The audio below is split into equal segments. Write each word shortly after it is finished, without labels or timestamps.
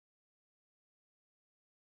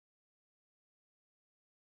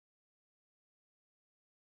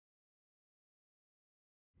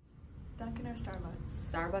Dunkin' or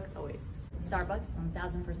Starbucks? Starbucks always. Starbucks,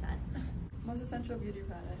 1000%. Most essential beauty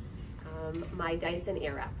product? My Dyson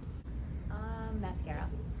Airwrap. Mascara.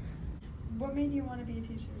 What made you want to be a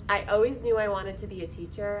teacher? I always knew I wanted to be a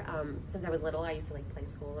teacher. Since I was little, I used to like play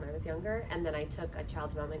school when I was younger, and then I took a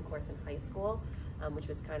child development course in high school, which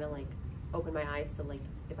was kind of like opened my eyes to like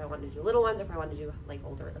if I wanted to do little ones or if I wanted to do like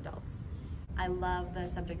older adults. I love the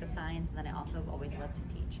subject of science, and then I also have always loved to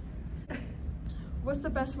teach. What's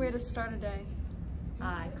the best way to start a day?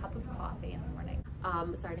 A cup of coffee in the morning.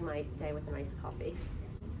 Starting my day with a nice coffee.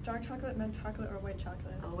 Dark chocolate, milk chocolate, or white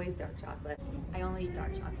chocolate? Always dark chocolate. I only eat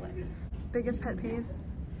dark chocolate. Biggest pet peeve?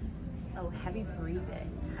 Oh, heavy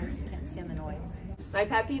breathing. I just can't stand the noise. My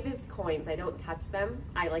pet peeve is coins. I don't touch them.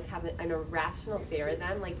 I like have an irrational fear of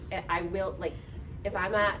them. Like I will like if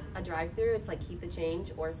I'm at a drive-through, it's like keep the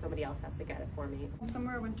change or somebody else has to get it for me.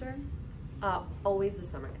 Summer or winter? Always the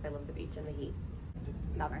summer because I love the beach and the heat.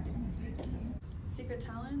 Summer. Secret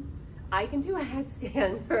talent? I can do a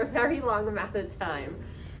headstand for a very long amount of time.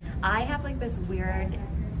 I have like this weird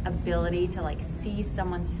ability to like see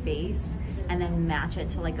someone's face and then match it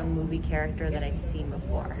to like a movie character that I've seen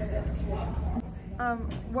before.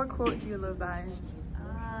 What quote do you live by?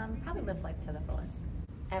 Probably live life to the fullest.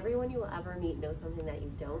 Everyone you will ever meet knows something that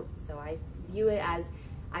you don't, so I view it as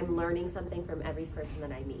I'm learning something from every person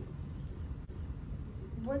that I meet.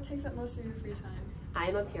 What takes up most of your free time?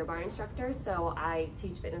 I'm a Pure Barre instructor, so I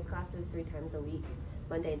teach fitness classes 3 times a week,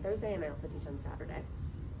 Monday and Thursday, and I also teach on Saturday.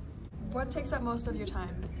 What takes up most of your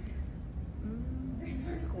time?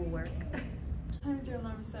 Schoolwork. What time is your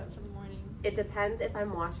alarm set for the morning? It depends if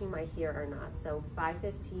I'm washing my hair or not. So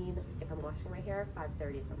 5:15 if I'm washing my hair,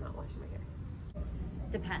 5:30 if I'm not washing my hair.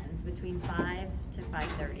 Depends, between 5 to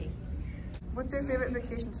 5:30. What's your favorite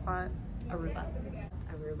vacation spot? Aruba.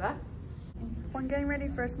 Aruba. When getting ready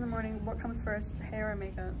first in the morning, what comes first, hair or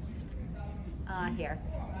makeup? Hair.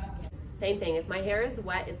 Same thing. If my hair is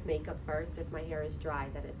wet, it's makeup first. If my hair is dry,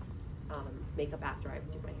 then it's makeup after I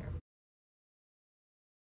do my hair.